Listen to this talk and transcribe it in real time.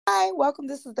Hi, welcome.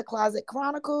 This is the Closet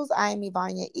Chronicles. I am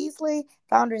Ivania Easley,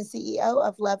 founder and CEO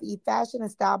of Love E Fashion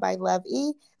and Style by Love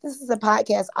E. This is a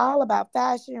podcast all about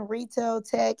fashion, retail,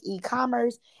 tech,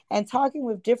 e-commerce, and talking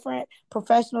with different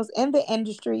professionals in the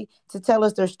industry to tell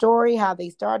us their story, how they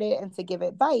started, and to give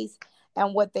advice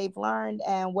and what they've learned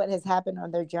and what has happened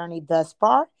on their journey thus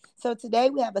far. So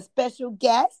today we have a special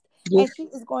guest, Yeah. and she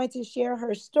is going to share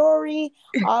her story,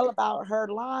 all about her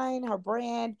line, her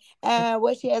brand, and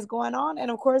what she has going on, and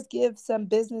of course, give some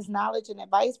business knowledge and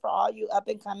advice for all you up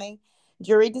and coming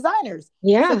jewelry designers. So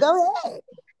Yeah. go ahead.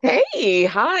 Hey,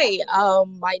 hi.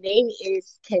 My name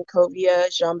is Kencovia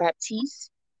Jean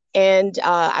Baptiste, and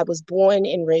I was born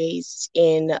and raised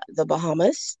in the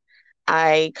Bahamas.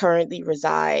 I currently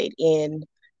reside in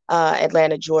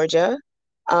Atlanta, Georgia.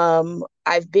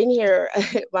 I've been here,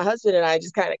 my husband and I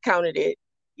just kind of counted it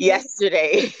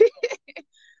yesterday.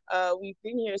 We've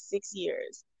been here 6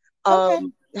 years. Okay.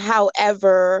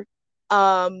 However,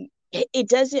 it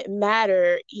doesn't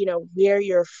matter, where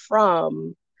you're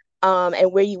from,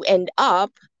 and where you end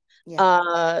up. Yeah.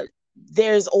 Uh,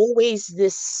 there's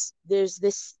this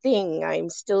thing. I'm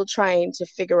still trying to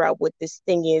figure out what this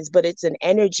thing is, but it's an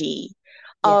energy,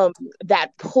 Yeah. um,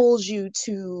 that pulls you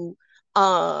to,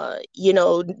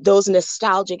 those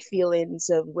nostalgic feelings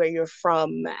of where you're from.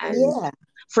 And Yeah.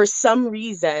 for some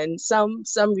reason, some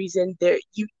reason there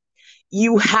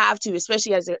you have to,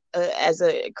 especially as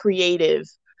a creative,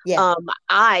 Yeah.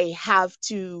 I have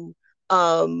to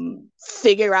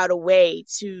figure out a way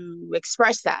to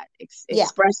express that, Yeah.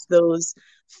 express those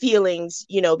feelings,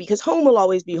 because home will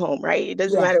always be home, right? It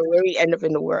doesn't Yeah. matter where we end up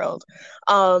in the world.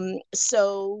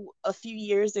 So a few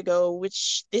years ago,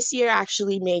 which this year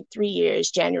actually made 3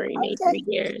 years, January made Okay. 3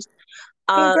 years.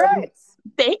 um Congrats.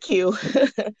 Thank you.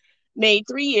 Made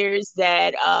 3 years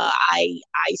that I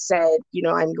said,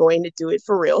 I'm going to do it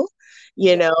for real,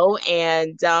 Yeah.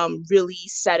 and really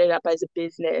set it up as a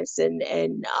business, and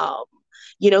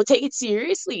take it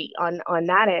seriously on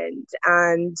that end.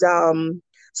 And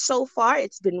so far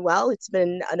it's been well. It's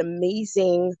been an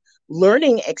amazing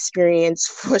learning experience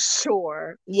for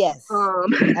sure. Yes.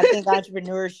 Um, I think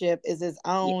entrepreneurship is its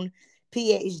own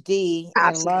PhD in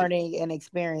Absolutely. learning and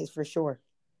experience for sure.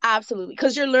 Absolutely,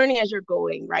 because you're learning as you're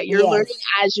going, right? You're learning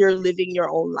Yes. as you're living your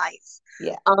own life.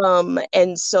 Yeah.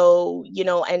 And so,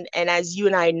 and as you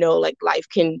and I know, like life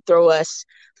can throw us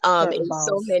in so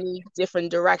Curveballs. many different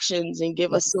directions and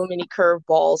give us Yes. so many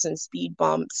curveballs and speed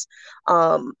bumps.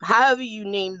 However you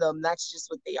name them, that's just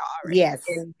what they are, right? Yes.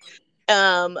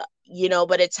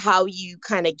 But it's how you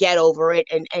kind of get over it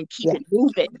and keep Yeah. it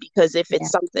moving, because if it's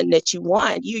Yeah. something that you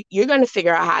want, you're going to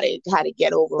figure out how to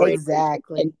get over it, and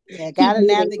Exactly. Yeah. keep Gotta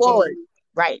moving navigate. forward.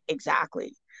 Right,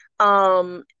 exactly.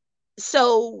 um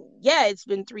so yeah, it's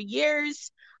been 3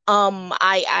 years. I'm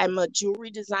a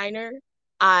jewelry designer.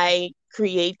 I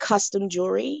create custom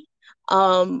jewelry.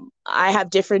 I have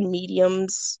different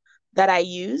mediums that I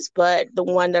use, but the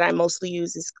one that I mostly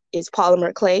use is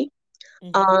polymer clay.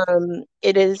 Hmm.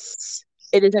 It is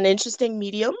an interesting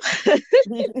medium.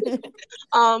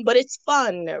 But it's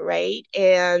fun, right?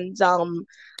 And I feel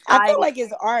I like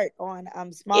it's art on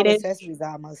it small is. accessories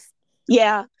almost.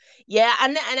 Yeah, yeah,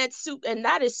 and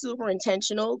that is super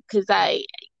intentional, because I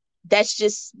that's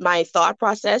just my thought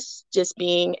process just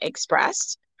being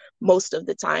expressed most of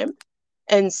the time.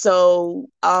 And so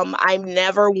I'm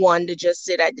never one to just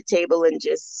sit at the table and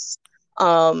just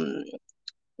um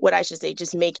what I should say,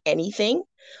 just make anything.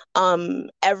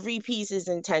 Every piece is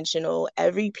intentional.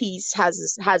 Every piece has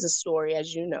a story,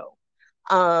 as you know.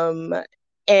 Um,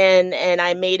 and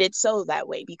I made it so that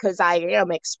way because I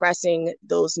am expressing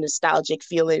those nostalgic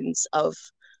feelings of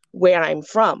where I'm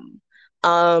from,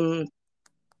 um,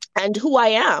 and who I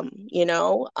am.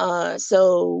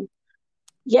 So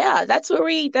yeah, that's where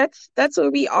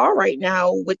we are right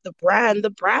now with the brand. The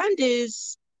brand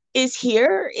is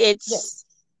here. Yes.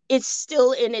 It's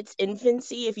still in its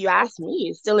infancy, if you ask me.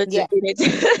 It's still Yeah. in its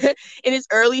in its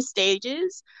early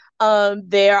stages.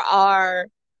 There are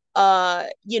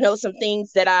some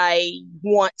things that I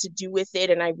want to do with it,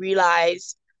 and I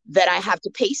realize that I have to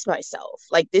pace myself.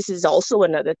 Like, this is also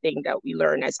another thing that we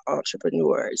learn as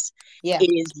entrepreneurs, Yeah.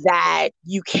 is that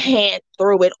you can't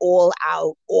throw it all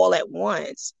out all at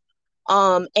once.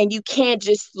 And you can't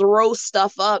just throw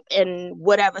stuff up and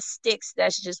whatever sticks,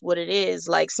 that's just what it is.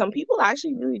 Like, some people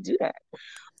actually really do that.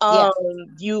 Yeah. um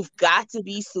you've got to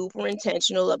be super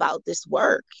intentional about this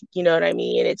work. You know what I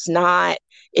mean? It's not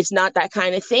that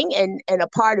kind of thing. And a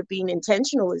part of being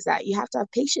intentional is that you have to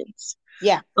have patience.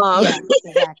 Yeah. um Yeah.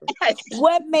 Exactly.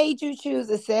 What made you choose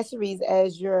accessories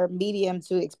as your medium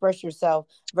to express yourself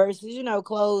versus,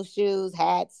 clothes, shoes,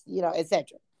 hats,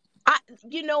 etc.? I,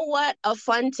 you know what? A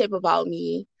fun tip about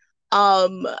me.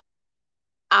 Um,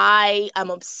 I am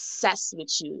obsessed with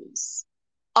shoes.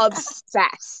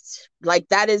 Obsessed. Like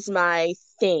that is my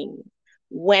thing.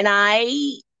 When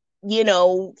I,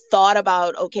 thought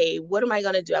about, okay, what am I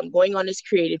going to do? I'm going on this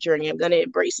creative journey. I'm going to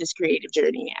embrace this creative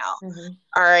journey now. Hmm.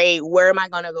 All right, where am I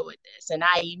going to go with this? And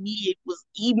I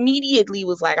immediately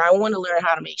was like, I want to learn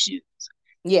how to make shoes.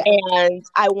 Yeah. And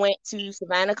I went to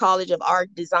Savannah College of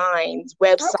Art Design's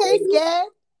Okay, website Scad.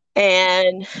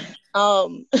 and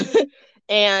um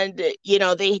and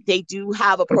they do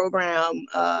have a program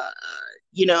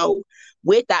you know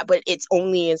with that, but it's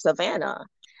only in Savannah.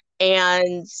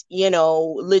 And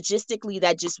logistically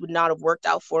that just would not have worked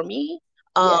out for me.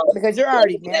 Yeah, um because you're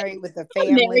already married with a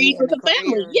I'm married family and with a a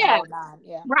family, career and the yeah, whole nine.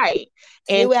 Yeah. right.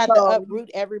 So you And would have to so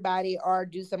uproot everybody or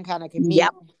do some kind of commute.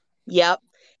 yep, yep.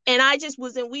 And I just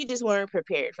wasn't we just weren't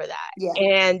prepared for that. Yeah.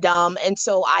 And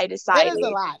so I It is a decided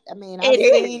lot. I mean, I've it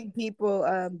is. seen people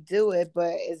do it,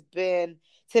 but it's been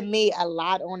to me a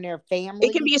lot on their It can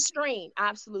family. be a strain,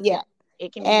 absolutely. Yeah.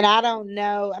 It can be And I don't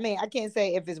know. I mean, I can't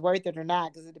say if it's worth it or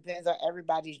not because it depends on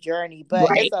everybody's journey, but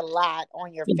it's right. a lot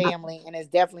on your Yeah, family. And it's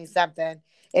definitely something,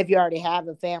 if you already have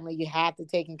a family, you have to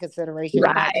take in consideration.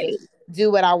 I'm not going to right,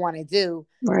 do what I want to do.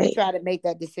 You right, try to make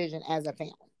that decision as a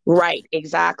family. right,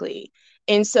 exactly.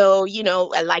 And so,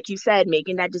 like you said,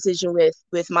 making that decision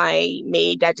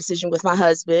made that decision with my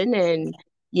husband, and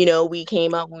we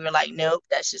came up, we were like, nope,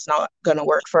 that's just not gonna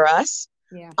work for us.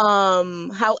 Yeah.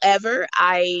 However,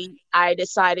 I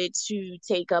decided to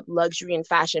take up luxury and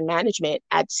fashion management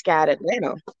at SCAD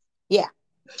Atlanta. Yeah.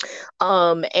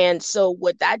 And so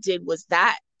what that did was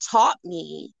that taught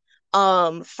me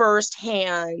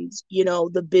firsthand,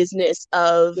 the business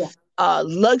of Yeah.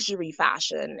 luxury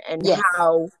fashion and Yes.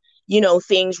 how,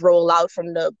 things roll out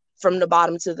from the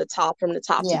bottom to the top, from the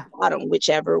top to the Yeah. bottom,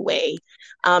 whichever way,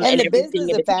 And and the everything business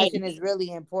in of between. fashion is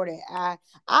really important.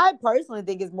 I personally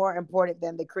think it's more important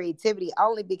than the creativity,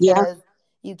 only Yeah. because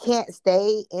you can't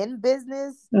stay in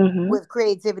business Hmm. with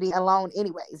creativity alone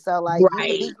anyway. So like you could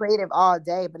be Right. creative all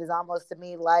day, but it's almost to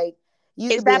me like you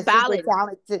It's could be a that super balance.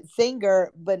 talented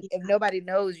singer, but if nobody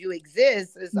knows you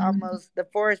exist, it's Mhm. almost the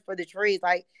forest for the trees.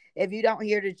 Like if you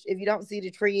don't see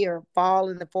the tree or fall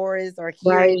in the forest or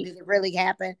hear it, Right. did it really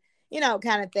happen?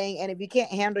 Kind of thing. And if you can't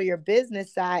handle your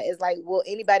business side, it's like, will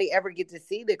anybody ever get to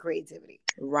see the creativity?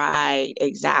 Right,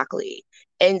 exactly.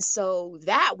 And so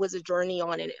that was a journey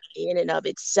in and of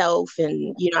itself.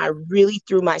 And, I really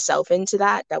threw myself into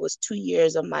that. That was 2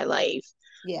 years of my life.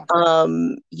 Yeah.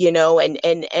 I'm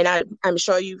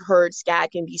sure you've heard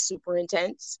SCAD can be super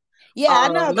intense. Yeah, I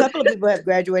know a Um, couple of people have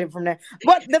graduated from there.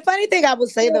 But the funny thing I will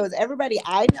say though is everybody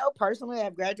I know personally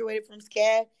have graduated from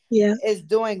SCAD yeah, is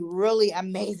doing really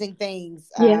amazing things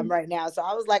yeah, right now. So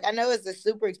I was like, I know it's a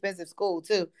super expensive school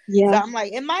too. So yeah, I'm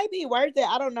like, it might be worth it.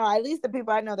 I don't know. At least the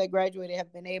people I know that graduated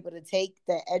have been able to take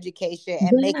the education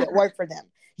and make yeah, it work for them.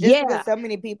 Just because yeah. so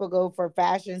many people go for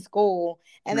fashion school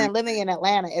and Right, then living in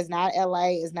Atlanta is not LA,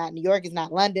 is not New York, is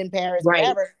not London, Paris, right,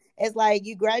 whatever. It's like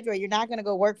you graduate, you're not going to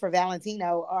go work for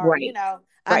Valentino or, right, a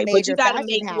right. But you major got to fashion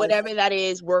make house. whatever that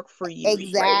is work for you, right?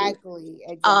 Exactly.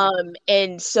 Exactly.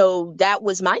 And so that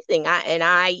was my thing.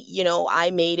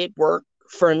 I made it work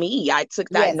for me. I took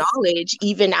that Yes. knowledge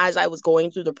even as I was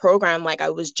going through the program, like I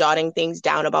was jotting things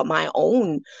down about my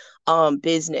own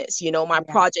business. My Yeah.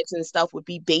 projects and stuff would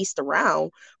be based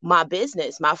around my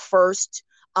business. My first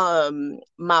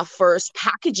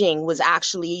packaging was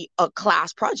actually a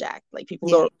class project. Like people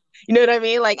Yeah. don't, you know what I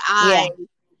mean? Like I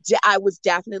Yeah. I was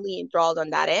definitely enthralled on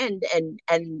that end,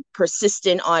 and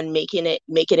persistent on making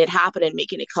it happen and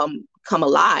making it come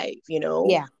alive,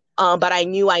 Yeah. But I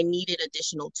knew I needed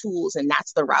additional tools, and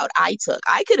that's the route I took.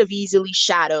 I could have easily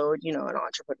shadowed, an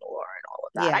entrepreneur and all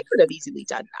of that. Yeah. I could have easily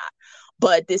done that,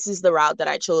 but this is the route that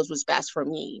I chose was best for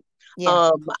me. Yeah.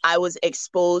 I was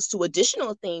exposed to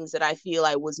additional things that I feel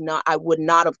I would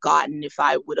not have gotten if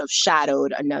I would have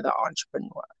shadowed another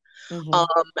entrepreneur. Hmm. um,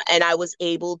 and I was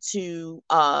able to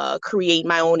create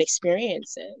my own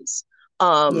experiences.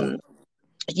 Yeah. Um,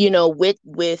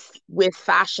 with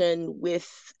fashion, with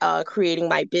creating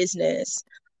my business.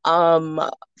 Um,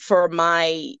 for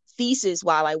my thesis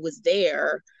while I was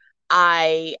there,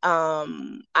 I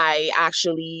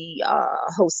actually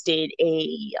hosted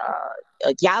a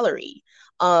gallery,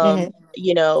 Hmm.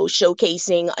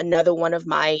 showcasing another one of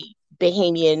my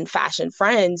Bahamian fashion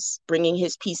friends, bringing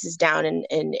his pieces down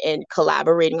and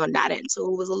collaborating on that end.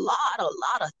 So it was a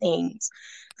lot of things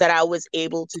that I was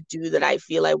able to do that I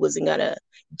feel I wasn't gonna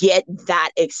get that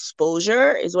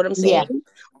exposure, is what I'm saying,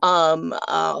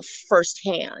 Yeah.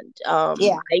 firsthand.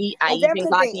 Yeah. I I even definitely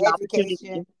got think the opportunity.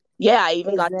 education Yeah, I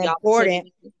even is got the important.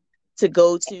 opportunity. to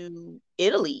go to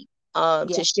Italy Yeah.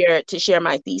 to share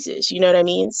my thesis. You know what I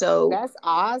mean? So That's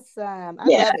awesome. I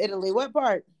yeah, love Italy. What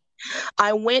part?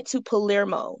 I went to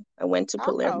Palermo. I went to Oh,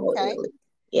 Palermo, okay. Italy.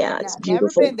 Yeah, No, it's never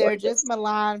beautiful, been there. Just gorgeous.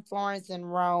 Milan, Florence,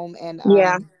 and Rome, and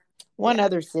Yeah, one yeah,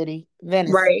 other city,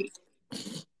 Venice. right.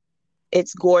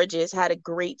 It's gorgeous. Had a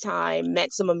great time.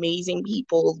 Met some amazing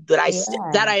people that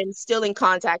Yeah, I am still in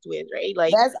contact with. Right,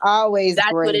 like that's always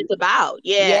that's what great. it's about.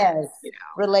 Yeah, Yes, you know.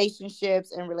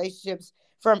 relationships and relationships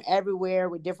from everywhere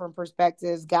with different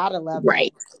perspectives. Gotta love that.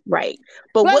 Right, right.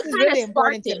 But Plus, what it's kind of really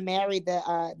sparked important to it? marry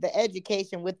the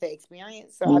education with the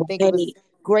experience. So I think it was Right.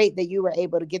 great that you were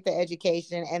able to get the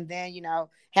education and then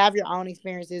have your own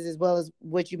experiences as well as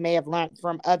what you may have learned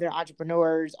from other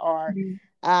entrepreneurs or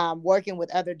working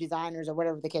with other designers or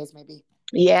whatever the case may be.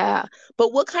 Yeah.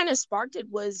 But what kind of sparked it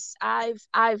was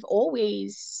I've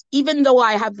always, even though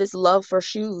I have this love for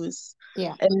shoes,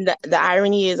 Yeah. and the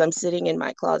irony is I'm sitting in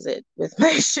my closet with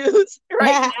my shoes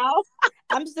right now.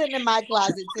 I'm sitting in my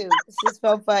closet too. It's just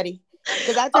so funny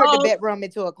because I turned the Um, bedroom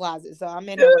into a closet. So I'm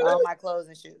in here with all my clothes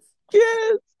and shoes.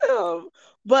 yes.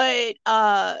 But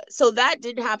so that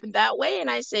didn't happen that way. And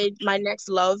I said my next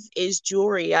love is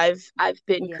jewelry. I've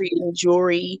been Yeah. creating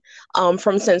jewelry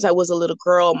from since I was a little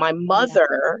girl. My Yeah.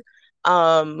 mother,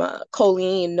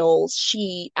 Colleen Knowles,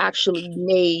 she actually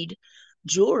made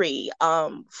jewelry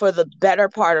for the better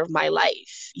part of my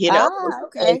life, you know. Ah,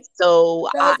 And okay. so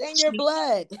So it's in your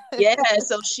blood. yeah,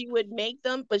 so she would make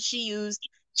them, but she used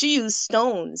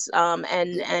stones Yeah.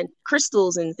 and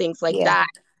crystals and things like Yeah. that.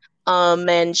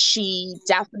 And she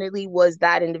definitely was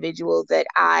that individual that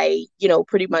I, you know,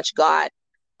 pretty much got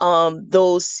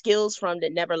those skills from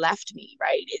that never left me,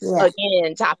 right? It's Yeah.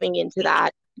 again tapping into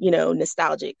that, you know,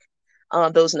 nostalgic,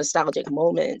 those nostalgic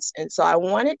moments. And so I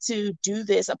wanted to do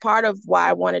this. A part of why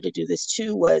I wanted to do this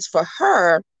too was for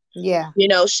her, Yeah. you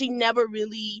know, she never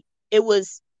really, it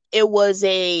was, it was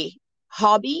a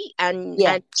hobby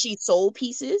Yeah. and she sold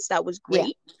pieces. That was Yeah.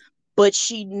 great, but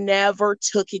she never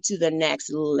took it to the next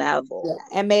level.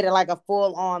 Yeah. And made it like a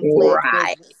full on fledged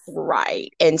Right, business.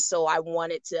 right. And so I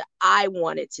wanted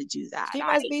to do that. She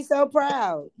must be so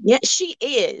proud. Yeah, she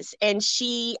is. And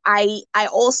I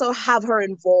also have her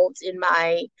involved in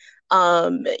my,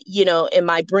 you know, in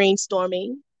my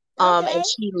brainstorming. And Okay.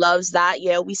 she loves that.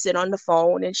 Yeah, we sit on the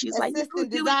phone and she's like, no,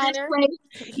 Assistant do it this designer. way.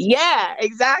 Yeah,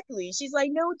 exactly. She's like,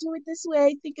 no, do it this way.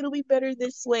 I think it'll be better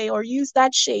this way, or use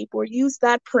that shape, or use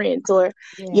that print, or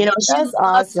you Yeah. know, she That's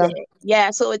loves awesome. it.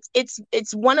 Yeah, so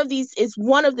it's one of these, it's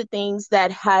one of the things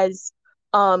that has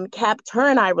kept her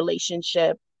and I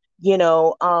relationship, you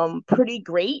know, pretty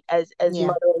great as Yeah.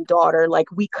 mother and daughter.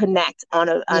 Like we connect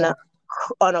Yeah.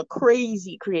 on a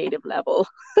crazy creative level.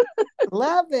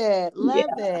 Love it. Yeah, Love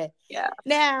it. yeah.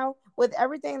 Now, with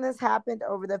everything that's happened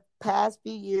over the past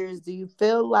few years, do you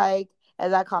feel like,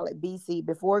 as I call it, BC,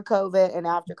 before COVID and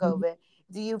after COVID,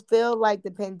 do you feel like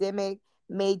the pandemic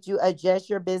made you adjust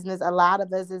your business? A lot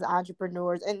of us as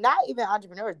entrepreneurs, and not even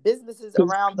entrepreneurs, businesses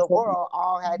around the world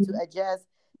all had to adjust,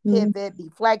 Mhm. pivot, be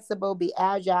flexible, be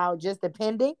agile, just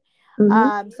depending.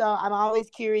 Mhm. So I'm always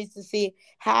curious to see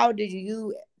how did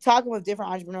you talking with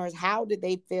different entrepreneurs, how did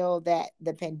they feel that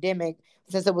the pandemic,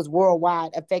 since it was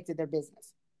worldwide, affected their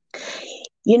business?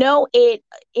 You know, it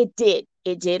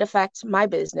did affect my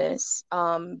business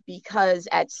because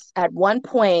at one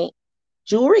point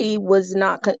jewelry was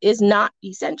not is not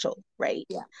essential, right?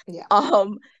 Yeah, yeah,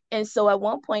 Um and so at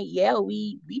one point, yeah,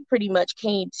 we pretty much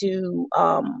came to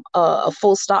a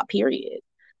full stop period,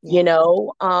 you yeah,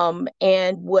 know.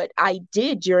 And what I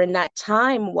did during that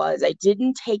time was I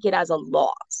didn't take it as a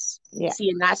loss. yeah. See,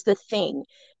 and that's the thing.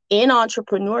 In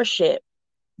entrepreneurship,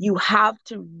 you have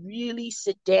to really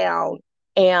sit down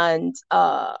and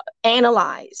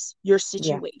analyze your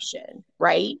Yeah. situation,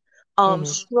 right? Hmm.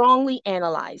 Strongly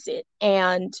analyze it.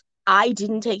 And I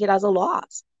didn't take it as a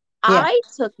loss. Yeah. I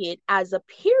took it as a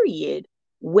period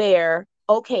where,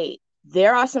 okay,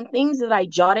 there are some things that I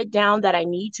jotted down that I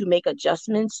need to make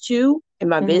adjustments to in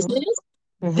my Hmm. business.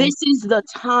 Hmm. This is the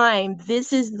time,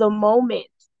 this is the moment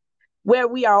where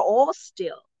we are all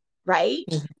still, right?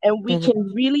 And we Hmm.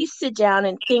 can really sit down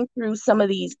and think through some of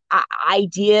these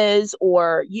ideas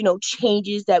or, you know,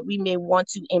 changes that we may want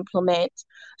to implement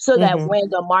so that Hmm. when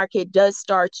the market does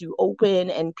start to open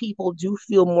and people do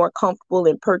feel more comfortable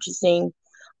in purchasing,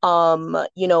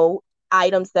 you know,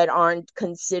 items that aren't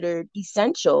considered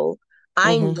essential,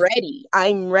 Hmm.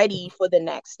 I'm ready for the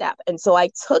next step. And so I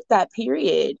took that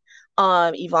period,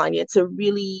 Ivania, to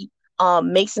really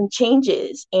make some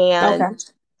changes. And Okay.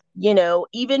 you know,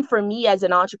 even for me as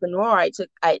an entrepreneur, I took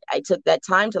that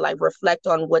time to like reflect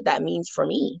on what that means for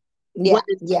me. Yeah.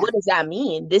 Yeah. What does that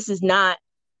mean? This is not.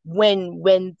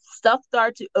 when stuff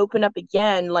starts to open up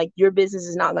again, like your business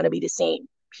is not going to be the same.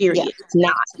 Yeah. Period. It's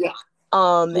not. Yeah.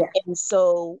 Yeah. And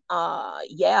so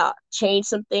yeah, change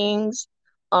some things.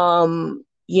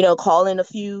 Call in a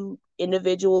few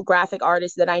individual graphic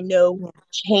artists that I know, Yeah.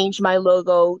 change my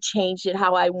logo, change it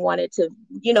how I wanted to,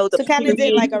 the So kind of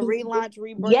did period. like a relaunch, Yeah,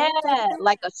 rebrand type of thing.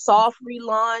 like a soft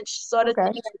relaunch sort of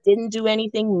Okay. thing. I didn't do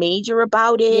anything major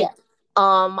about it. Yeah.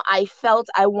 I felt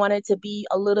I wanted to be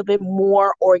a little bit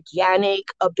more organic,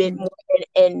 a bit Mm.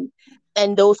 more,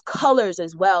 and those colors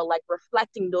as well, like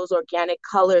reflecting those organic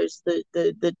colors,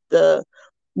 the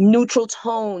neutral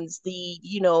tones, the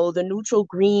neutral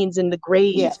greens and the Yeah.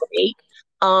 grays, right?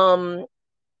 Um,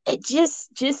 it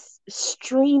just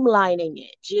streamlining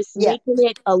it, just Yeah. making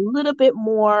it a little bit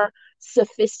more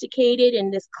sophisticated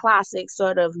in this classic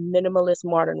sort of minimalist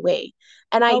modern way.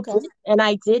 And Okay.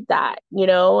 I did that,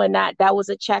 and that was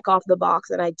a check off the box,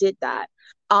 and I did that.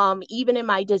 Even in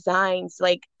my designs,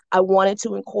 like I wanted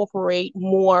to incorporate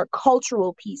more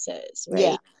cultural pieces,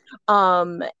 Yeah.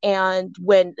 right? And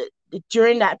when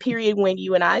during that period when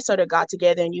you and I sort of got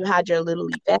together and you had your little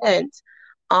event,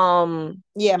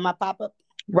 Yeah. My pop up,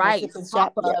 my right, sip and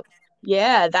pop shop. Yeah. up.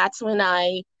 Yeah, that's when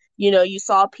you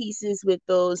saw pieces with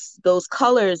those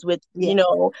colors with, Yeah.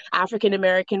 African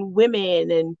American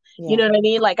women, and you Yeah. know what I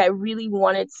mean? Like I really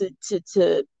wanted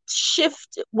to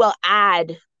shift, well,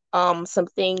 add some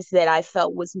things that I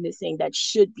felt was missing that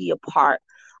should be a part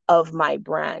of my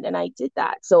brand, and I did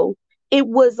that. So it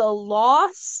was a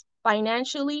loss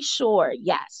financially, sure,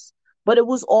 yes, but it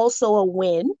was also a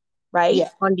win, right? Yeah.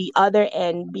 On the other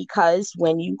end, because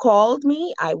when you called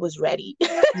me, I was ready.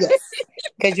 Yes.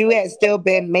 Because you had still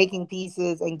been making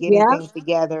pieces and getting Yeah, things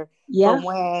together yeah, from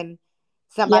when yeah,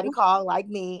 somebody called like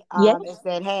me yeah, and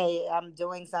said, "Hey, I'm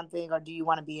doing something, or do you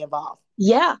want to be involved?"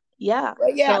 yeah, yeah.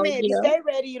 But yeah, I So, mean, if you stay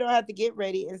ready, you don't have to get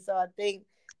ready. And so I think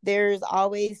there's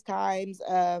always times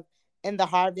of in the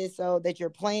harvest, so that you're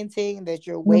planting, that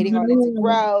you're waiting on it to mhm,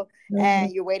 grow, mhm,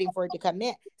 and you're waiting for it to come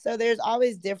in. So there's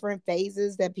always different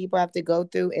phases that people have to go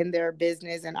through in their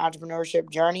business and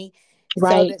entrepreneurship journey so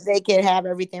right, that they can have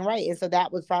everything right. And so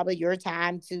that was probably your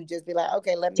time to just be like,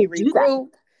 okay, let me to do that. regroup,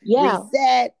 Yeah,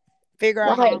 reset, figure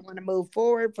out how I right. want to move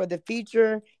forward for the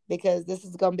future, because this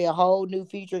is going to be a whole new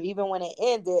future. Even when it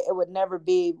ended, it would never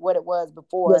be what it was Was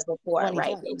before before, right?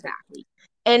 2020. Exactly.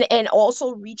 And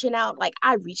also reaching out, like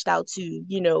I reached out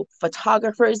to,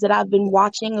 photographers that I've been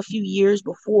watching a few years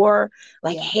before,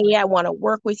 like, Yeah, hey, I want to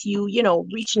work with you,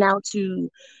 reaching out to,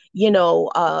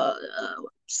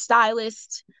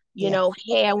 stylists, yeah,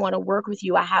 hey, I want to work with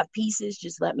you. I have pieces,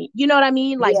 just let me, you know what I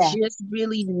mean? Like yeah, just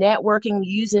really networking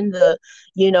using the,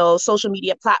 social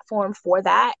media platform for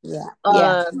that. yeah,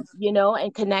 yeah,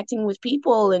 And connecting with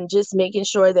people and just making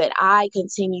sure that I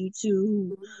continue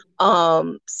to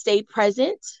stay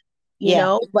present,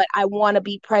 yeah, but I want to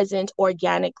be present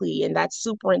organically, and that's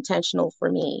super intentional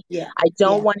for me. yeah, I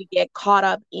don't yeah, want to get caught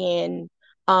up in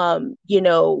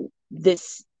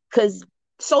this, because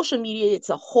social media, it's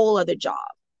a whole other job.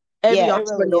 Every yeah. It really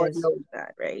entrepreneur is. knows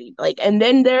that, right? Like, and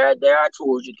then there are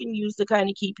tools you can use to kind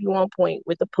of keep you on point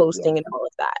with the Yeah. posting and all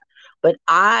of that. But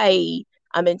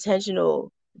I'm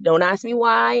intentional. Don't ask me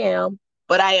why I am,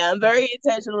 but I am very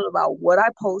intentional about what I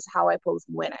post, how I post,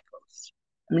 when I post.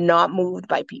 I'm not moved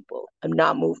by people. I'm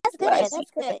not moved That's by what I good. see.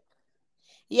 That's good.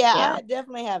 Yeah, Yeah. I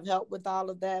definitely have help with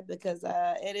all of that because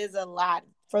it is a lot.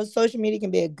 For social media can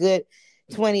be a good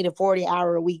 20 to 40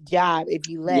 hour a week job if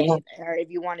you let Yeah. it, or if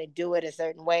you want to do it a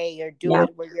certain way, or do Yeah.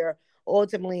 it where you're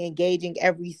ultimately engaging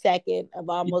every second of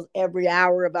almost every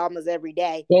hour of almost every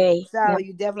day. Day. So Yeah.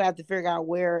 you definitely have to figure out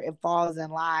where it falls in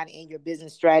line in your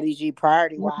business strategy,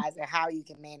 priority Yeah. wise, and how you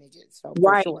can manage it. So for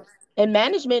Right. sure. And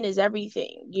management is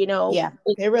everything, Yeah,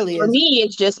 it really for is. me,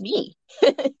 it's just me.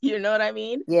 You know what I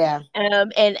mean? Yeah.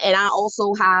 And I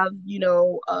also have,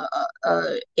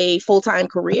 a full-time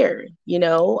career,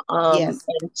 Yes.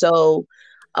 and so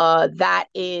that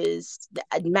is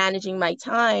managing my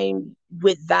time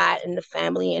with that and the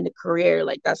family and the career.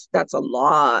 Like that's a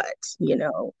lot, you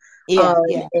know. Yeah.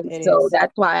 Yeah. And It so is.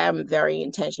 that's why I'm very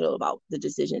intentional about the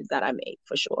decisions that I make,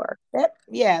 for sure.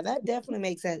 Yeah, that definitely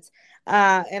makes sense.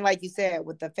 And like you said,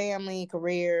 with the family,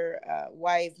 career,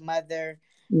 wife, mother,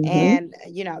 Hmm. and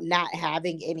not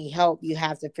having any help, you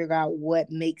have to figure out what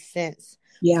makes sense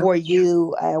Yeah. for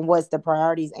you and what's the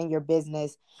priorities in your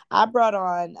business. I brought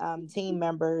on team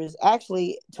members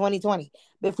actually 2020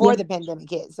 Yeah. before the pandemic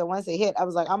hit. So once it hit, I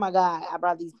was like, oh my God, I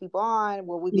brought these people on.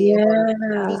 Will we be able to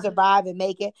Yeah. survive and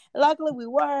make it? Luckily, we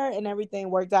were, and everything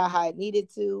worked out how it needed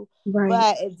to, Right.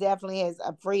 but it definitely has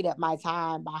freed up my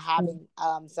time by having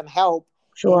some help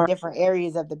in Sure. different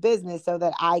areas of the business so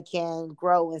that I can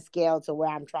grow and scale to where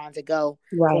I'm trying to go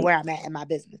from Right. where I'm at in my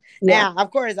business. Yeah. Now,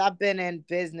 of course, I've been in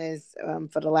business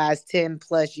for the last 10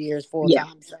 plus years full Yeah.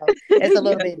 time. So it's a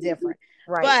little Yeah. bit different.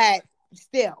 Right. But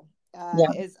still,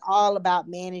 Yeah. it's all about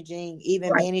managing. Even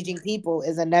Right. managing people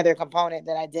is another component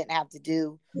that I didn't have to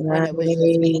do when Right. it was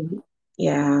just me.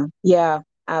 Yeah. Yeah.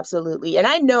 Absolutely. And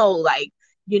I know, like,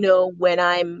 when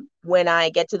I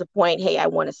get to the point, hey, I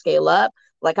want to scale up,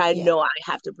 like I Yeah, know I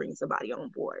have to bring somebody on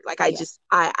board. Like yeah,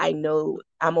 I know,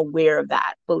 I'm aware of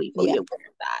that, fully yeah, aware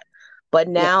of that. But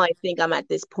yeah. now I think I'm at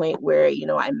this point where,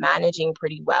 I'm managing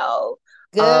pretty well.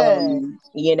 Good.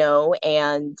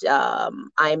 And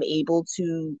I'm able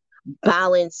to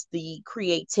balance the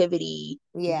creativity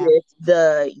Yeah, with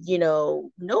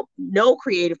no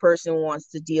creative person wants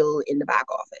to deal in the back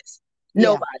office. yeah,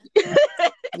 Nobody.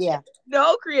 yeah,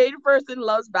 No creative person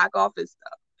loves back office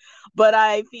stuff. But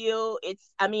I feel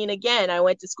I mean, again, I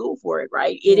went to school for it,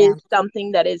 right? It is yeah.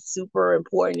 something that is super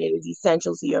important. It is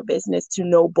essential to your business to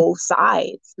know both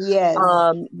sides. Yes.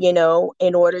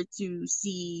 In order to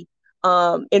see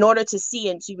in order to see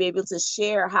and to be able to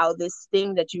share how this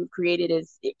thing that you've created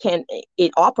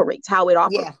it operates, how it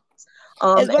operates. Yeah.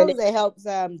 As well And as it helps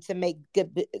to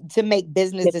make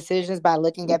business decisions by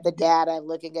looking at the data,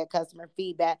 looking at customer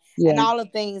feedback, and yeah, all the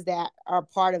things that are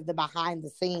part of the behind the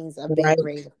scenes of being right,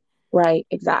 creative. right,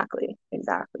 exactly.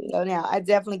 So now I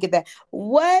definitely get that.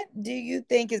 What do you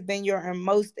think has been your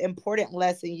most important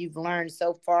lesson you've learned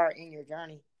so far in your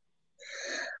journey?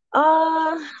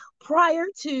 Uh, Prior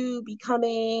to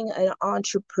becoming an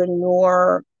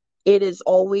entrepreneur, it has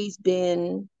always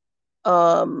been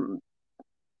um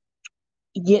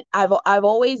yeah, I've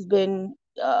always been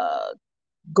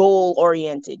goal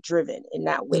oriented, driven in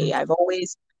that way. Mhm. I've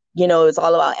always, it's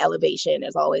all about elevation.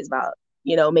 It's always about,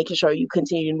 making sure you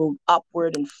continue to move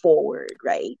upward and forward,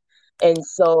 right? And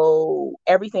so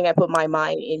everything I put my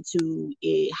mind into,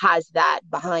 it has that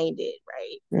behind it,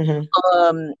 right? Mhm.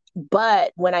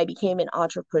 But when I became an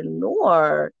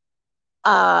entrepreneur,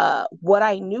 what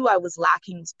I knew I was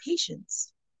lacking was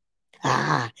patience.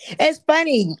 Ah, it's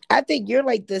funny. I think you're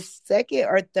like the second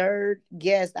or third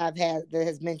guest I've had that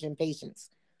has mentioned patience.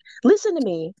 Listen to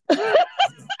me.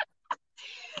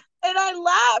 And I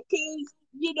laugh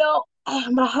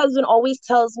because, my husband always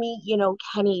tells me,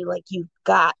 Kenny, like, you've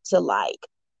got to, like,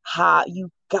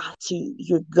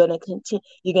 you're gonna continue,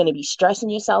 you're gonna be stressing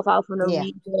yourself out for no Yeah,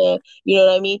 reason. You know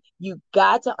what I mean? You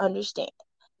got to understand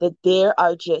that there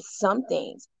are just some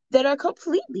things that are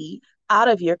completely out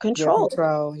of your your control.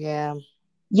 control. Yeah,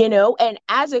 And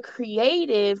as a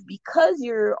creative, because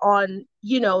you're on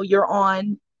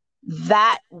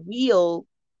that wheel,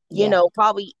 yeah,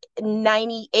 probably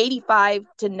 85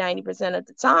 to 90% of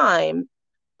the time,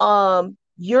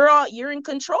 you're in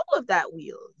control of that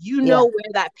wheel. You know yeah,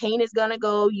 where that paint is gonna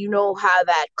go, you know how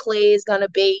that clay is gonna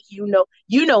bake, you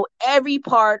know every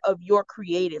part of your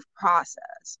creative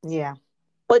process. yeah,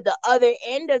 But the other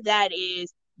end of that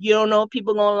is you don't know if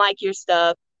people gonna like your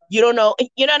stuff. You don't know,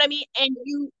 you know what I mean? And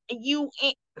you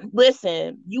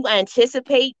listen, you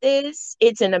anticipate this,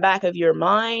 it's in the back of your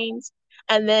mind.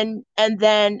 And then,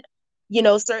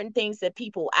 certain things that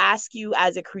people ask you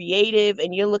as a creative,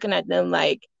 and you're looking at them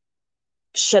like,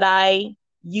 should I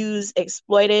use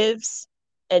exploitives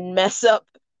and mess up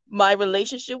my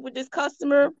relationship with this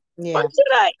customer? Or yeah,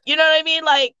 should I? You know what I mean?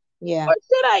 Like, yeah, or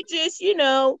should I just,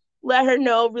 let her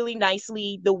know really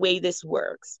nicely the way this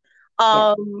works?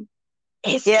 yeah.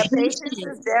 It's Yeah, patience is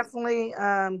patience. definitely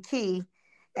key,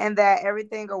 and that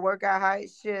everything will work out how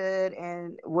it should.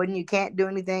 And when you can't do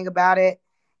anything about it,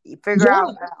 you figure out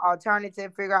Yeah, an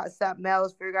alternative, figure out something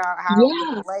else, figure out how the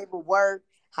yeah, delay will work,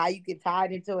 how you can tie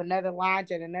it into another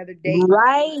launch at another date you need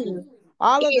right. to.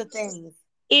 All of the It's things.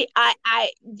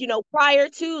 prior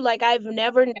to, like, I've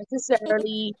never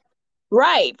necessarily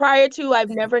right. Prior to, I've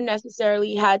never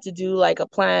necessarily had to do like a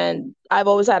plan. I've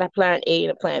always had a plan A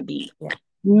and a plan B, Yeah,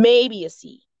 maybe a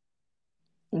C.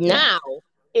 yeah, Now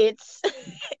it's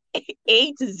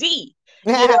A to Z.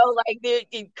 yeah, Like there's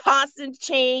constant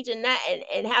change, and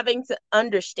and having to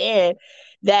understand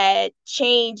that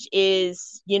change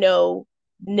is,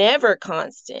 never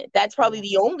constant. That's probably yeah.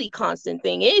 the only constant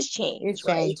thing is It change,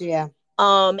 right? changed. Yeah,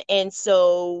 And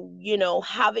so,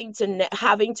 having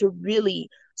to really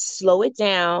slow it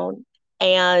down,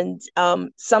 and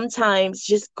sometimes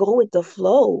just go with the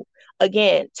flow.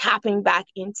 Again, tapping back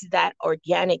into that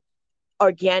organic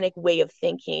way of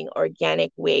thinking,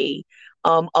 organic way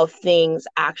of things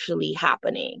actually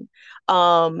happening,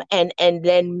 and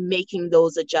then making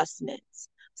those adjustments.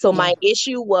 So yeah, my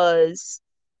issue was,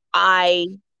 I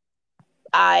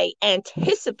I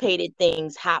anticipated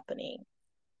things happening,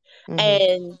 Mm-hmm.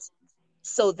 And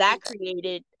so that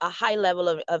created a high level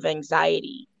of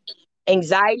anxiety.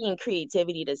 Anxiety and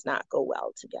creativity does not go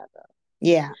well together.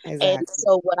 Yeah, And exactly.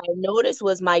 so what I noticed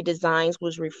was my designs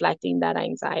was reflecting that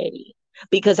anxiety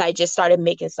because I just started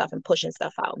making stuff and pushing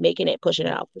stuff out, making it, pushing it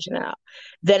Yeah. out, pushing it out.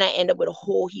 Then I end up with a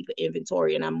whole heap of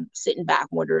inventory and I'm sitting back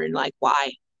wondering like,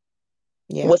 why?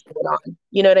 Yeah. What's going on?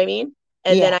 You know what I mean?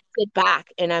 And then Yeah. I sit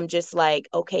back and I'm just like,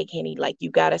 okay, Kenny, like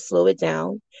you got to slow it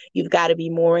down. You've got to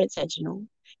be more intentional.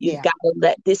 You've Yeah. got to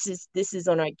let this is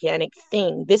an organic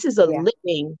thing. This is a Yeah.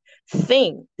 living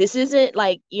thing. This isn't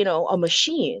like, a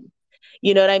machine.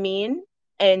 You know what I mean?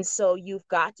 And so you've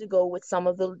got to go with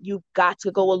you've got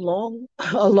to go along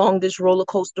along this roller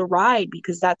coaster ride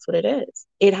because that's what it is.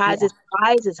 It has Yeah. its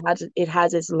highs, it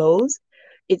has its lows,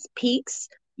 its peaks,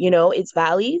 its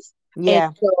valleys. And Yeah.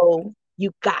 so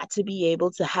you got to be able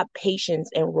to have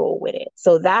patience and roll with it.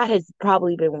 So that has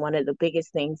probably been one of the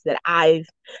biggest things that I've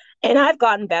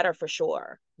gotten better for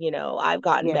sure. I've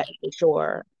gotten Yeah. better for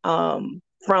sure.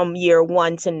 From year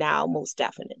one to now, most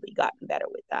definitely gotten better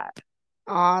with that.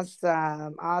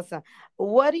 Awesome. Awesome.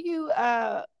 What do you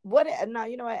what no,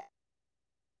 you know what?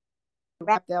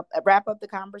 Wrap up the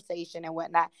conversation and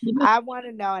whatnot. I want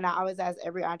to know, and I always ask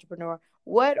every entrepreneur,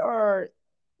 what are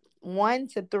 1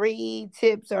 to 3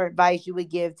 tips or advice you would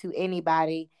give to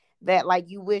anybody that like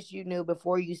you wish you knew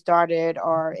before you started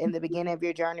or in the beginning of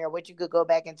your journey, or what you could go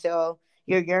back and tell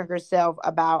your younger self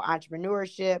about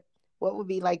entrepreneurship? What would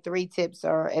be like 3 tips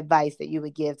or advice that you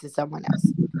would give to someone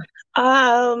else?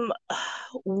 Um,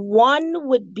 One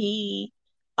would be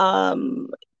um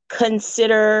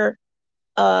consider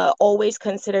always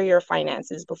consider your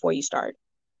finances before you start.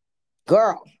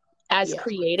 Girl. As Yeah.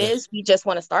 creatives, we just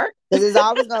want to start. Because it's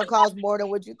always going to cost more than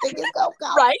what you think it's going to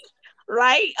cost. Right,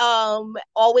 right.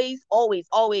 Always, always,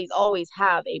 always, always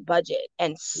have a budget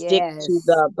and stick to Yes.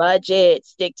 the budget.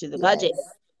 Stick to the budget.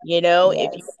 Yes.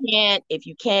 If Yes.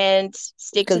 you can't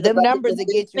stick to Because the them budget numbers with will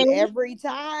this get you thing, every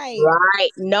time.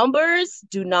 right? Numbers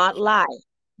do not lie.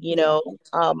 You Yeah.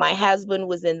 know, my husband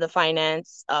was in the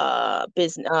finance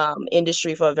business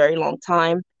industry for a very long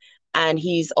time, and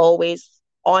he's always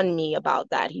on me about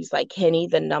that. He's like, Kenny,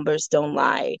 the numbers don't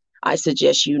lie. I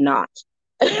suggest you not.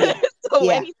 Yeah. So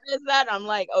when Yeah. he says that, I'm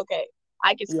like, okay,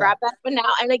 I can Yeah. scrap that for now.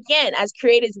 And again, as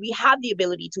creators, we have the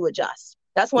ability to adjust.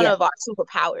 That's one Yeah. of our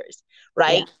superpowers, Yeah.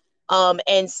 right?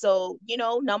 And so,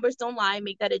 numbers don't lie.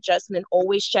 Make that adjustment.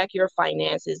 Always check your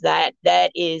finances. That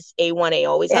is A1A.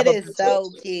 Always It have a is budget.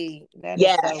 so key. That is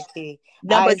Yeah. so key.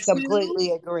 Number I two,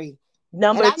 completely agree. And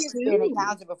number I used to be an two,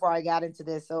 accountant before I got into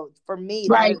this. So for me,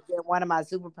 that right? has been one of my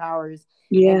superpowers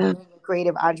in Yeah. being a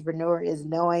creative entrepreneur is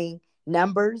knowing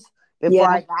numbers before Yeah.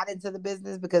 I got into the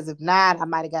business. Because if not, I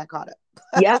might have got caught up.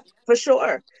 Yeah, for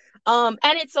sure. And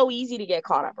it's so easy to get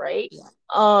caught up, right? Yeah.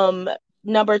 Um,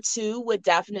 Number two would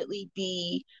definitely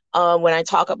be when I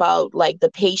talk about like the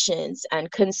patience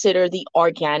and consider the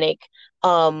organic,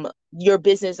 your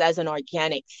business as an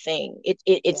organic thing. It's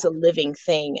Yeah. a living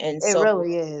thing. And It so,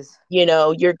 really is.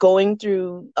 you're going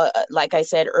through, like I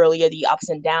said earlier, the ups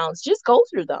and downs, just go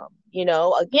through them.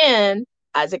 Again,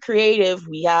 as a creative,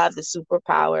 we have the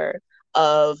superpower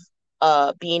of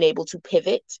being able to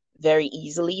pivot very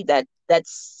easily. That's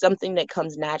something that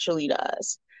comes naturally to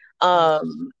us. Yeah.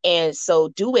 And so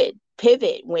do it,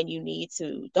 pivot when you need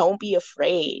to. Don't be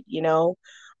afraid, and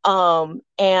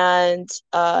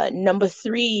number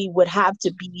three would have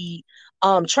to be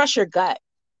trust your gut.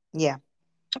 Yeah.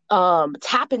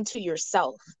 Tap into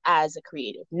yourself as a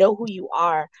creative, know who you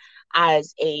are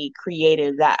as a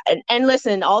creative. And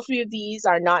listen, all three of these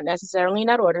are not necessarily in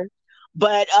that order,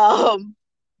 but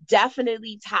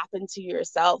definitely tap into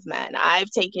yourself, man.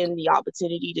 I've taken the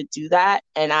opportunity to do that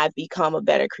and I've become a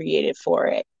better creative for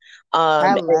it. I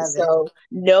And love it. so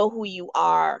know who you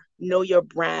are, know your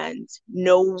brand,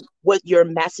 know what your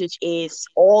message is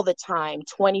all the time,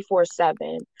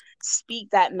 24/7.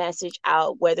 Speak that message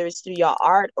out, whether it's through your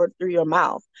art or through your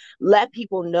mouth. Let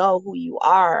people know who you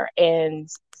are, and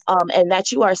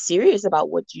that you are serious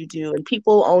about what you do. And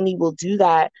people only will do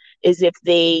that is if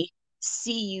they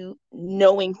see you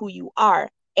knowing who you are.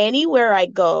 Anywhere I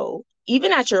go,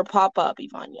 even at your pop-up,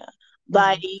 Ivania,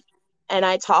 like, Hmm. and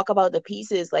I talk about the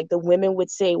pieces, like the women would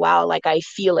say, wow, like I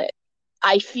feel it.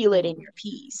 I feel it in Hmm. your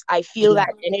piece. I feel Yeah.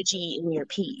 that energy in your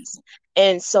piece.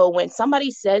 And so when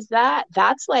somebody says that,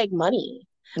 that's like money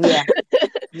Yeah.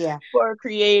 Yeah. for a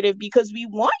creative, because we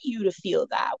want you to feel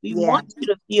that. We Yeah. want you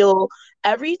to feel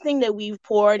everything that we've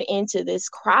poured into this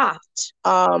craft.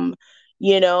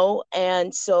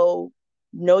 And so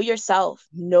know yourself,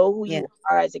 know who Yeah. you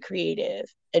are as a creative,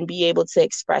 and be able to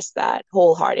express that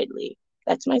wholeheartedly.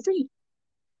 That's my three.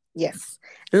 Yes.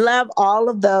 Love all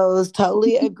of those.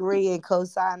 Totally agree and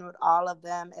co-sign with all of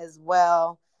them as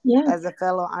well. Yeah. As a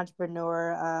fellow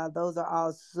entrepreneur, those are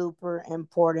all super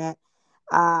important.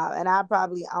 And I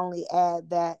probably only add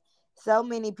that so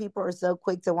many people are so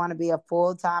quick to want to be a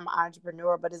full-time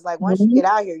entrepreneur, but it's like once you Mhm. get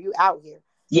out here, you out here.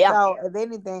 Yeah. So if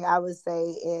anything, I would say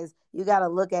is you got to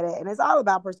look at it, and it's all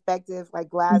about perspective, like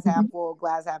glass half Mhm. full,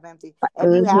 glass half empty. If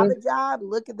you have Mhm. a job,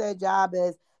 look at that job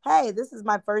as, hey, this is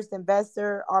my first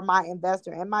investor or my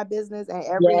investor in my business. And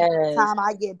every Yes. time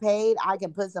I get paid, I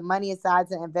can put some money aside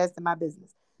to invest in my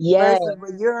business. Yes. Versus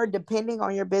when you're depending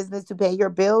on your business to pay your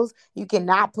bills, you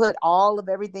cannot put all of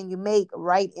everything you make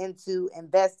right into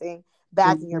investing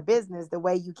back in your Mhm. business the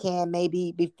way you can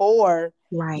maybe before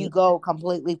you Right. go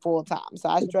completely full time. So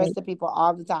I stress Right. to people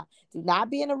all the time, do not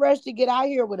be in a rush to get out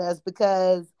here with us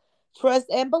because trust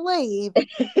and believe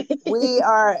we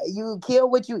are, you kill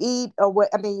what you eat, or what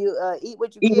I mean, you eat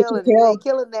what you Eat what kill, you and if you kill. ain't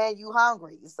killing that, you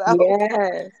hungry. So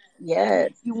Yes.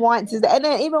 Yes. you want to, and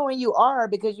then even when you are,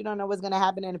 because you don't know what's going to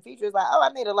happen in the future, it's like, oh,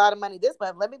 I made a lot of money this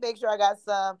month, let me make sure I got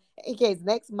some in case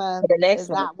next For month the next is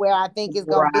one. not where I think it's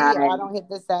going to be, or I Right. don't hit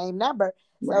the same number.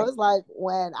 So Right. it's like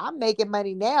when I'm making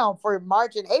money now for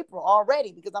March and April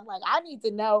already, because I'm like, I need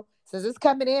to know, since it's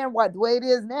coming in what the way it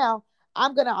is now,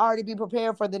 I'm going to already be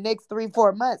prepared for the next 3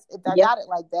 4 months if I Yep. got it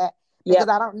like that, because Yep.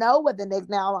 I don't know what the next,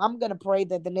 now I'm going to pray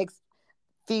that the next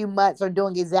few months are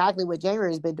doing exactly what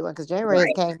January has been doing, because January has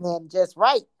Right. came in just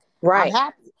right. I'm Right.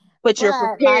 happy. But you're But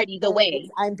my prepared either thing is way.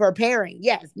 I'm preparing,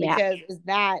 yes, Yeah. because it's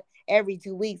not every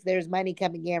 2 weeks there's money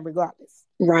coming in regardless.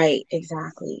 Right,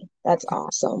 exactly. That's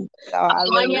awesome. So I Anya,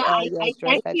 really I yeah,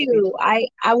 stress thank that to you. people.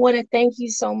 I want to thank you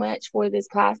so much for this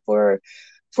class for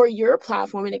your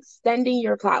platform and extending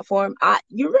your platform.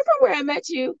 You remember where I met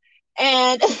you?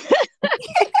 And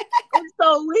and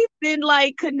so we've been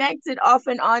like connected off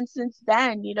and on since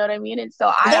then, you know what I mean? And so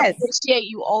I Yes, appreciate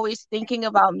you always thinking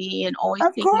about me and always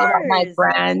of thinking about my course.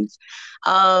 brands.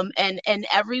 And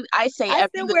every I say I every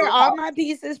still wear little all help. my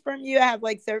pieces from you. I have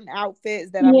like certain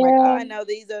outfits that I'm like, oh, Yeah, I know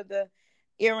these are the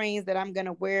earrings that I'm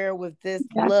gonna wear with this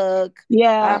yeah, look.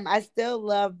 yeah. I still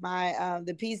love my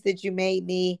the piece that you made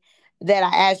me, that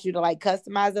I asked you to like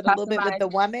customize it a little bit with Customize. the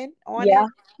woman on Yeah, it.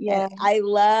 And yeah, I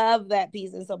love that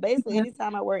piece. And so basically yeah.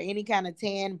 anytime I wear any kind of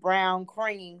tan, brown,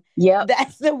 cream, Yep,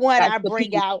 that's the one that's I the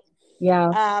bring piece. out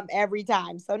Yeah. every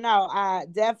time. So no, I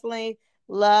definitely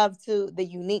love to the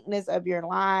uniqueness of your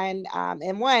line.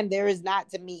 And one, there is not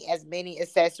to me as many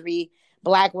accessory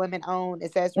Black women owned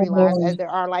accessory lines as Mhm. there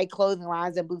are like clothing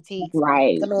lines and boutiques.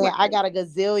 Right, I mean, I right. got a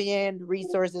gazillion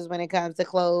resources when it comes to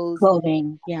clothes.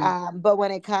 Clothing. Yeah. But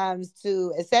when it comes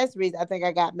to accessories, I think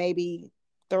I got maybe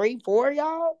three, four,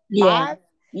 y'all, Yeah. five.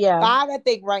 Yeah. Five, I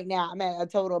think right now. I'm at a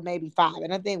total of maybe five.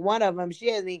 And I think one of them, she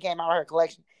hasn't even came out with her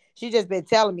collection. She's just been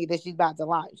telling me that she's about to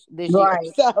launch this year.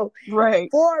 Right. So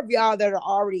Right. four of y'all that are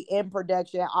already in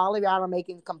production. All of y'all are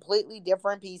making completely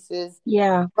different pieces.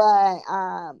 Yeah. But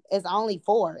it's only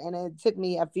four. And it took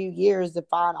me a few years to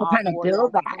find To all kind of four of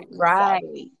build y'all that. completely. So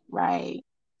Right. Right.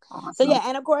 so Awesome. yeah,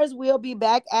 and of course we'll be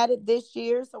back at it this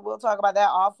year. So we'll talk about that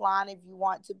offline if you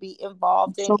want to be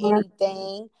involved in Sure.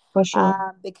 anything. For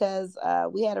sure. Because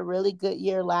we had a really good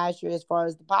year last year as far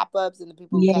as the pop-ups and the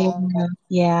people who Yeah. came, and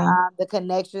Yeah. the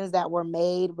connections that were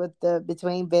made with the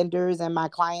between vendors and my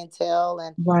clientele,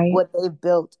 and Right. what they've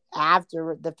built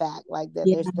after the fact, like that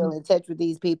Yeah. they're still in touch with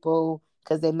these people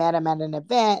because they met them at an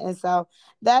event. And so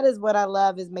that is what I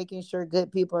love, is making sure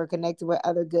good people are connected with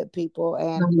other good people, I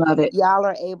and love it. y'all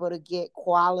are able to get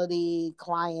quality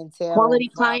clientele Quality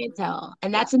from, clientele.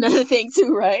 And yeah, that's another thing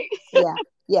too, right? yeah,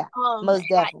 yeah, And most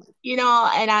definitely.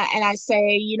 I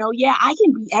say, yeah, I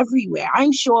can be everywhere.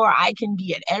 I'm sure I can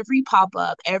be at every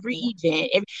pop-up, every Yeah,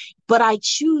 event, but I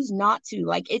choose not to.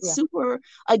 Like it's yeah, super,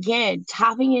 again,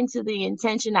 tapping into the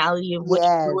intentionality of what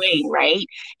you're doing, yes, right?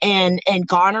 And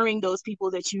garnering those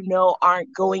people that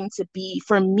aren't going to be,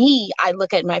 for me, I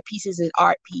look at my pieces as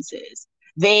art pieces.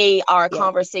 They are yeah,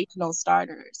 conversational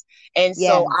starters. And so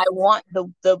yes, I want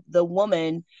the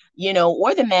woman,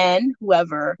 or the man,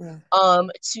 whoever, yeah.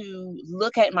 to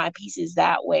look at my pieces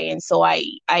that way. And so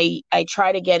I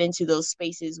try to get into those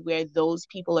spaces where those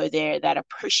people are there that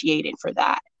appreciate it for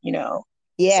that. So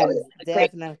Yes, yeah,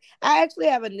 great. definitely. I actually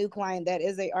have a new client that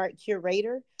is a art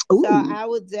curator. So Ooh. I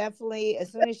would definitely,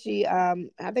 as soon as she I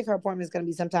think her appointment is gonna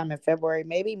be sometime in February,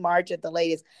 maybe March at the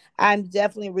latest. I'm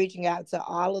definitely reaching out to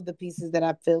all of the pieces that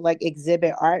I feel like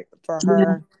exhibit art for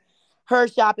Yeah. her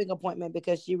shopping appointment,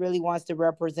 because she really wants to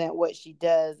represent what she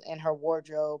does in her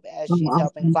wardrobe as Oh, she's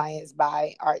helping awesome. clients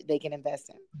buy art they can invest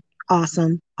in.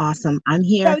 Awesome. Awesome. I'm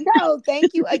here. So no,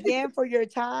 thank you again for your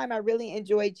time. I really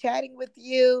enjoyed chatting with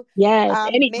you. Yes,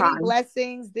 Many anytime.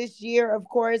 blessings this year, of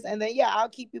course, and then yeah, I'll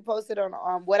keep you posted on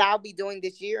what I'll be doing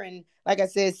this year, and like I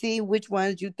said, see which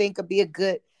ones you think could be a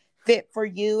good fit for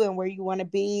you and where you want to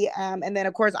be. And then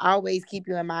of course, I always keep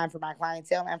you in mind for my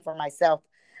clientele and for myself.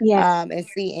 Yes. And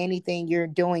see anything you're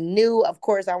doing new. Of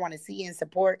course, I want to see and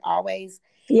support always.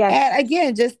 Yes. And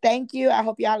again, just thank you. I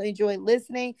hope y'all enjoyed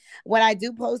listening. When I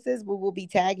do post this, we will be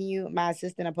tagging you. My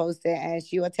assistant will post it and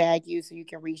she will tag you so you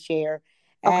can reshare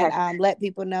and Okay. let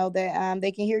people know that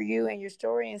they can hear you and your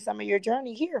story and some of your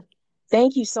journey here.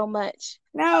 Thank you so much.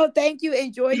 No, thank you.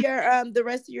 Enjoy your the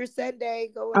rest of your Sunday.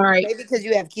 Go All and right. maybe because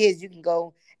you have kids, you can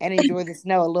go and enjoy the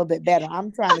snow a little bit better.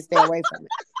 I'm trying to stay away from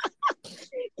it.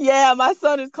 Yeah, my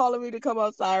son is calling me to come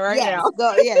outside right now.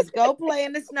 Yes, go play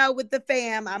in the snow with the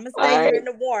fam. I'm gonna All stay here right. in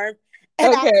the warmth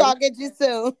and I'll Okay. talk at you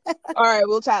soon. All right.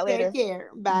 We'll chat Take later. care.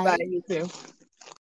 Bye. Bye. You too.